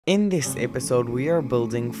In this episode, we are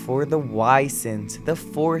building for the wisent, the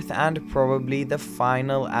fourth and probably the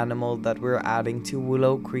final animal that we're adding to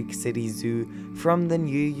Willow Creek City Zoo from the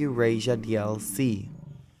new Eurasia DLC.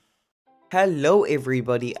 Hello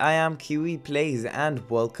everybody, I am Kiwi Plays and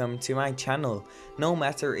welcome to my channel. No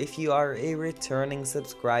matter if you are a returning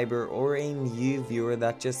subscriber or a new viewer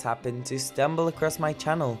that just happened to stumble across my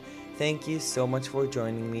channel, thank you so much for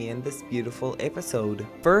joining me in this beautiful episode.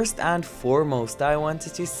 First and foremost, I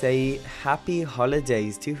wanted to say happy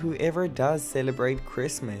holidays to whoever does celebrate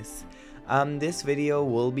Christmas. This video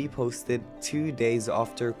will be posted 2 days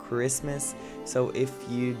after Christmas, so if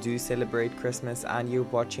you do celebrate Christmas and you're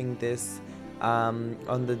watching this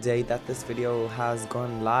on the day that this video has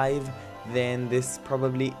gone live, then this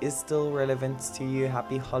probably is still relevant to you.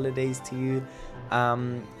 Happy holidays to you,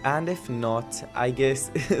 and if not, I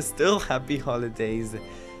guess still happy holidays.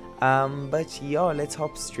 But yeah, let's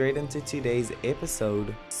hop straight into today's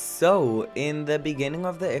episode. So in the beginning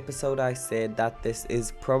of the episode, I said that this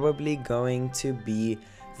is probably going to be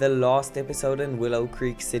the last episode in Willow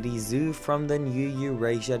Creek City Zoo from the new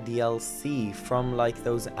Eurasia DLC, from like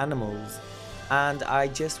those animals. And I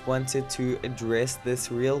just wanted to address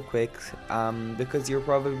this real quick, because you're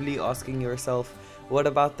probably asking yourself, what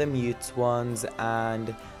about the mute ones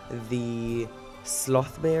and the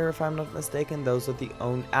sloth bear, if I'm not mistaken? Those are the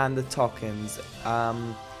and the tokens.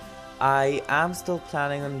 I am still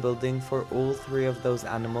planning on building for all three of those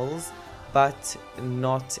animals, but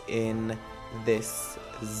not in this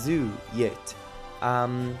zoo yet.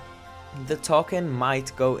 The token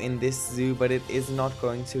might go in this zoo, but it is not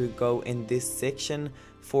going to go in this section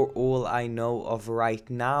for all I know of right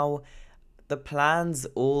now. The plans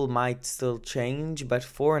all might still change, but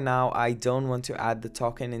for now I don't want to add the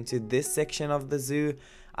token into this section of the zoo.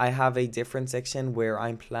 I have a different section where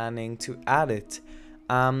I'm planning to add it.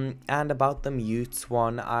 And about the mute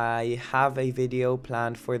swan, I have a video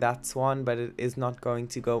planned for that swan, but it is not going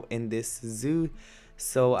to go in this zoo.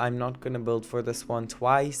 So I'm not gonna build for the swan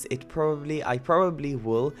twice. I probably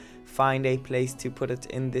will find a place to put it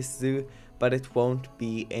in this zoo, but it won't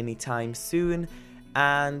be anytime soon.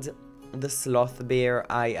 And the sloth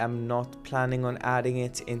bear, I am not planning on adding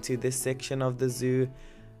it into this section of the zoo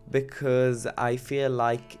because I feel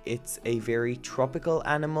like it's a very tropical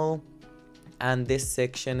animal, and this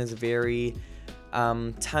section is very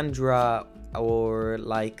tundra or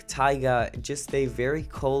like taiga, just a very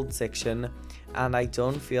cold section, and I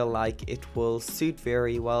don't feel like it will suit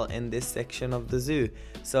very well in this section of the zoo.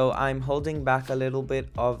 So I'm holding back a little bit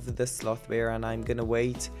of the sloth bear, and I'm gonna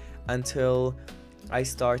wait until I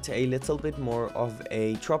start a little bit more of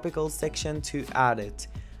a tropical section to add it.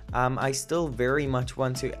 I still very much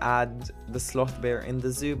want to add the sloth bear in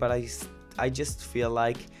the zoo, but I just feel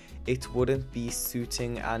like it wouldn't be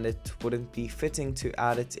suiting and it wouldn't be fitting to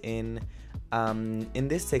add it in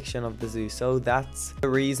this section of the zoo. So that's the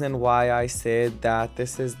reason why I said that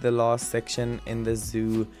this is the last section in the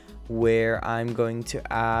zoo where I'm going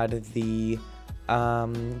to add the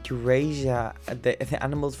Eurasia, the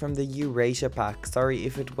animals from the Eurasia pack. Sorry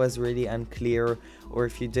if it was really unclear or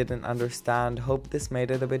if you didn't understand. Hope this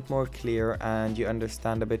made it a bit more clear and you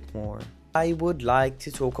understand a bit more. I would like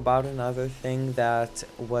to talk about another thing that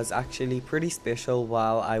was actually pretty special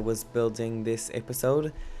while I was building this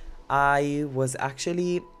episode. I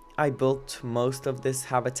built most of this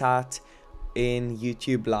habitat in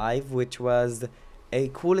YouTube Live, which was a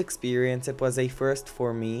cool experience. It was a first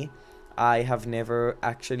for me. I have never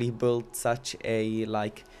actually built such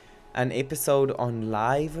an episode on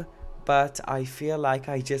live, but I feel like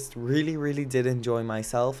I just really did enjoy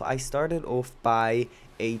myself. I started off by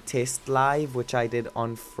a test live, which I did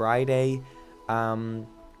on Friday, and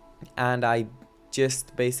I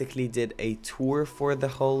just basically did a tour for the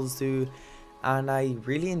whole zoo, and I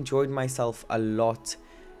really enjoyed myself a lot,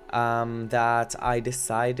 that I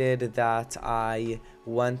decided that I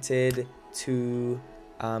wanted to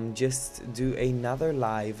just do another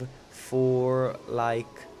live for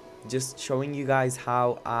just showing you guys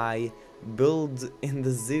how I build in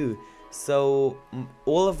the zoo. So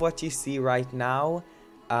all of what you see right now,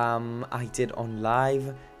 I did on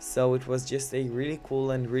live, so it was just a really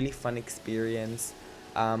cool and really fun experience,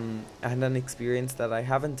 and an experience that I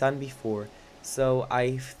haven't done before. So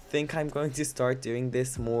I think I'm going to start doing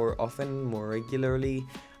this more often, more regularly.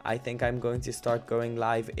 I think I'm going to start going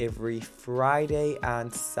live every Friday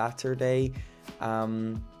and Saturday,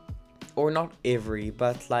 or not every,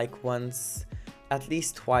 but like once, at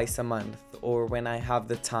least twice a month, or when I have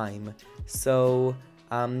the time. So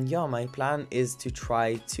yeah, my plan is to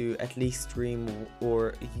try to at least stream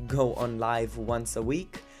or go on live once a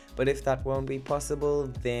week, but if that won't be possible,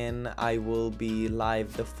 then I will be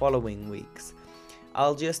live the following weeks.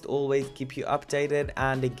 I'll just always keep you updated,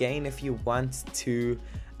 and again, if you want to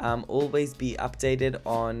always be updated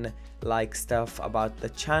on like stuff about the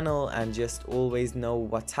channel and just always know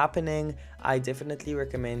what's happening, I definitely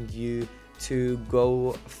recommend you to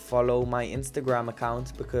go follow my Instagram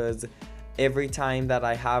account, because every time that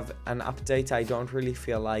I have an update, I don't really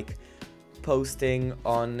feel like posting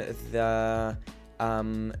on the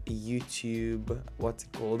YouTube, what's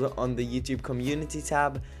it called, on the YouTube community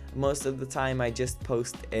tab. Most of the time I just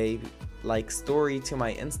post a like story to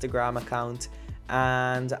my Instagram account,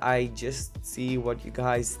 and I just see what you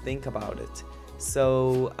guys think about it.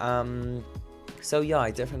 So yeah,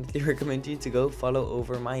 I definitely recommend you to go follow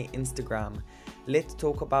over my Instagram. Let's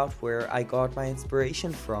talk about where I got my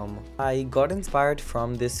inspiration from. I got inspired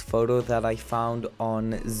from this photo that I found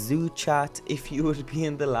on Zoo Chat. If you would be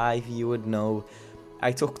in the live, you would know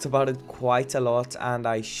I talked about it quite a lot and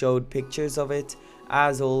I showed pictures of it.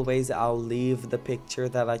 As always, I'll leave the picture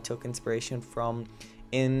that I took inspiration from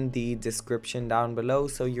in the description down below,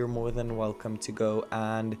 so you're more than welcome to go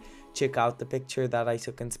and check out the picture that I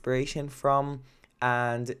took inspiration from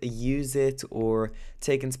and use it or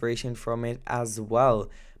take inspiration from it as well.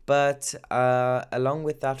 But along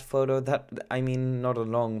with that photo, that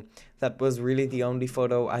was really the only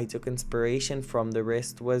photo I took inspiration from. The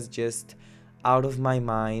rest was just out of my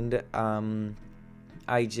mind.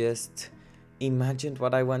 I just imagined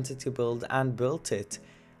what I wanted to build and built it.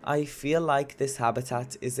 I feel like this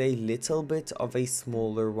habitat is a little bit of a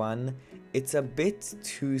smaller one. It's a bit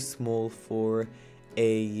too small for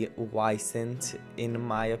a wisent, in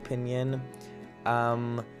my opinion.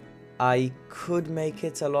 I could make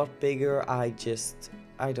it a lot bigger. I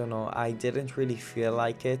don't know, I didn't really feel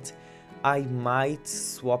like it. I might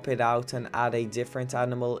swap it out and add a different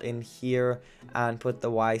animal in here and put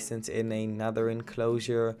the wisent in another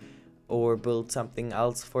enclosure or build something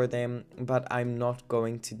else for them, but I'm not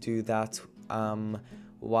going to do that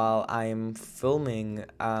while I'm filming.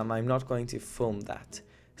 I'm not going to film that.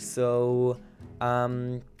 So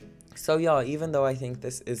yeah, even though I think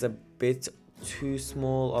this is a bit too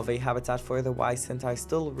small of a habitat for the wisent, I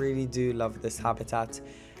still really do love this habitat,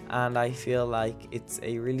 and I feel like it's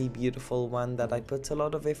a really beautiful one that I put a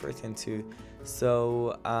lot of effort into.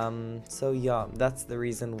 So yeah, that's the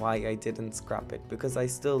reason why I didn't scrap it, because I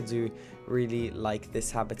still do really like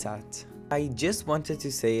this habitat. I just wanted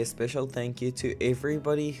to say a special thank you to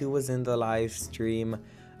everybody who was in the live stream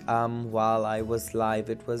while I was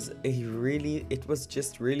live. It was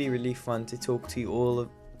just really fun to talk to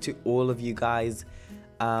all of you guys,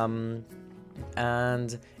 and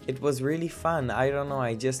it was really fun. I don't know,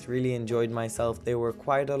 I just really enjoyed myself. There were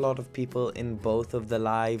quite a lot of people in both of the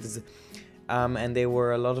lives, and there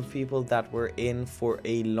were a lot of people that were in for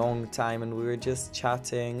a long time, and we were just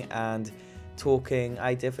chatting and talking.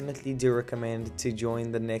 I definitely do recommend to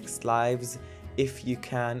join the next lives if you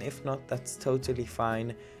can. If not, that's totally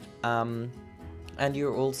fine. And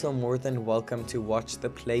you're also more than welcome to watch the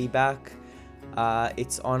playback.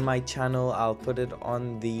 It's on my channel. I'll put it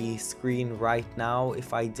on the screen right now.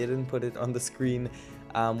 If I didn't put it on the screen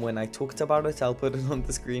when I talked about it, I'll put it on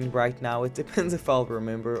the screen right now. It depends if I'll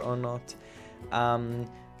remember or not.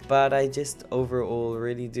 But I just overall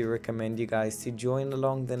really do recommend you guys to join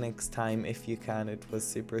along the next time if you can. It was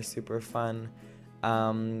super fun.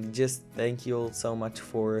 Just thank you all so much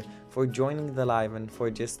for joining the live and for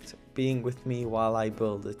just being with me while I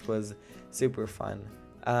build. It was super fun.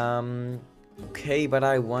 Okay, but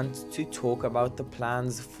I want to talk about the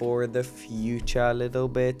plans for the future a little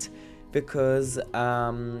bit, because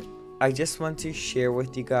I just want to share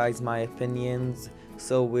with you guys my opinions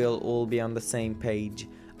so we'll all be on the same page.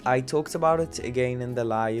 I talked about it again in the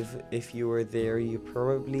live. If you were there, you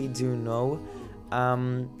probably do know.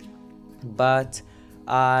 But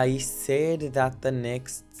I said that the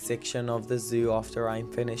next section of the zoo, after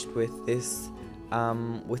I'm finished with this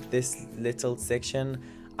little section,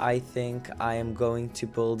 I think I am going to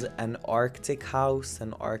build an Arctic house,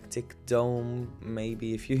 an Arctic dome,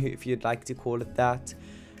 maybe if you'd like to call it that,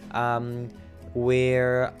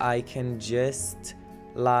 where I can just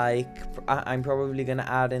I'm probably gonna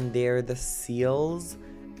add in there the seals,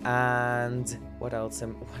 and what else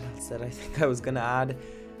did I think I was gonna add?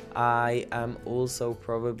 I am also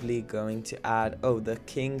probably going to add the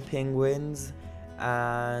king penguins,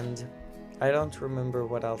 and I don't remember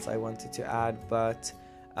what else I wanted to add, but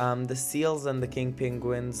the seals and the king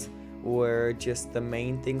penguins were just the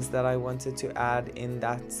main things that I wanted to add in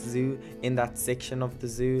that zoo, in that section of the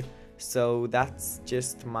zoo. So that's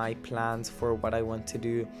just my plans for what I want to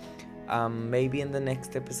do. Maybe in the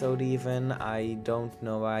next episode even, I don't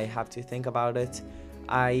know, I have to think about it.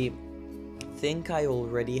 I think I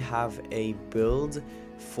already have a build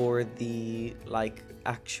for the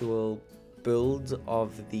actual build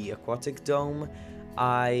of the aquatic dome.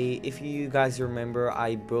 If you guys remember,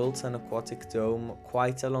 I built an aquatic dome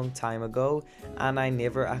quite a long time ago and I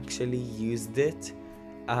never actually used it.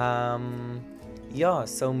 Yeah,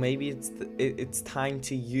 so maybe it's time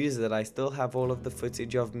to use it. I still have all of the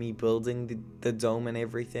footage of me building the dome and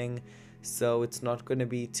everything, so it's not going to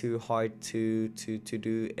be too hard to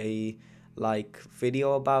do a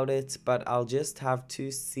video about it, but I'll just have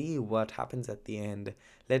to see what happens at the end.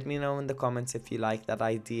 Let me know in the comments if you like that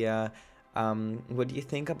idea. What do you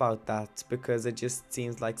think about that? Because it just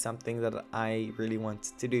seems like something that I really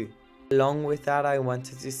want to do. Along with that, I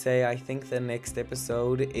wanted to say I think the next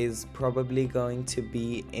episode is probably going to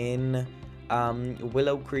be in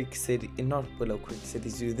Willow Creek City, not Willow Creek City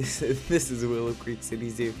Zoo. This is Willow Creek City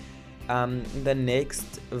Zoo. The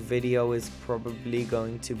next video is probably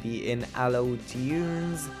going to be in Aloe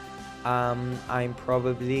Dunes. I'm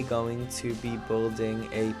probably going to be building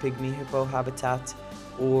a pygmy hippo habitat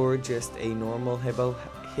or just a normal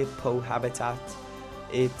hippo habitat.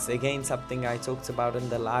 It's again something I talked about in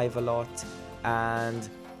the live a lot, and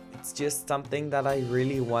it's just something that I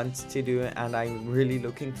really want to do and I'm really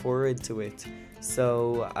looking forward to it.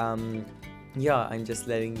 So yeah, I'm just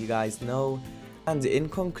letting you guys know. And in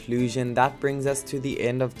conclusion, that brings us to the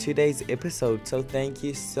end of today's episode. So thank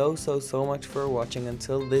you so much for watching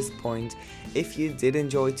until this point. If you did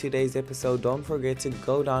enjoy today's episode, don't forget to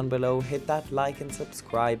go down below, hit that like and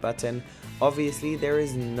subscribe button. Obviously there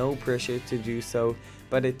is no pressure to do so,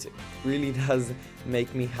 but it really does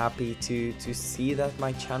make me happy to see that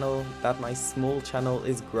my channel, that my small channel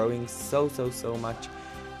is growing so much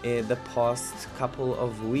in the past couple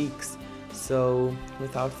of weeks. So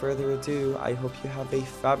without further ado, I hope you have a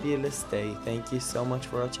fabulous day. Thank you so much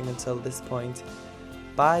for watching until this point.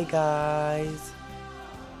 Bye guys.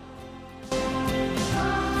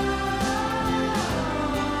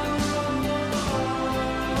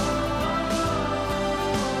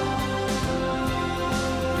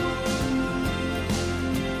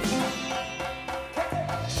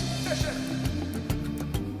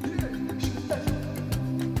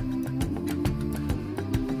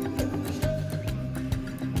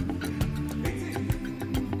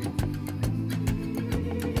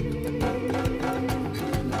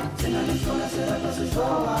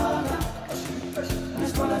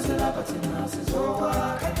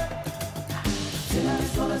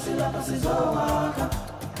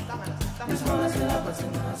 This one is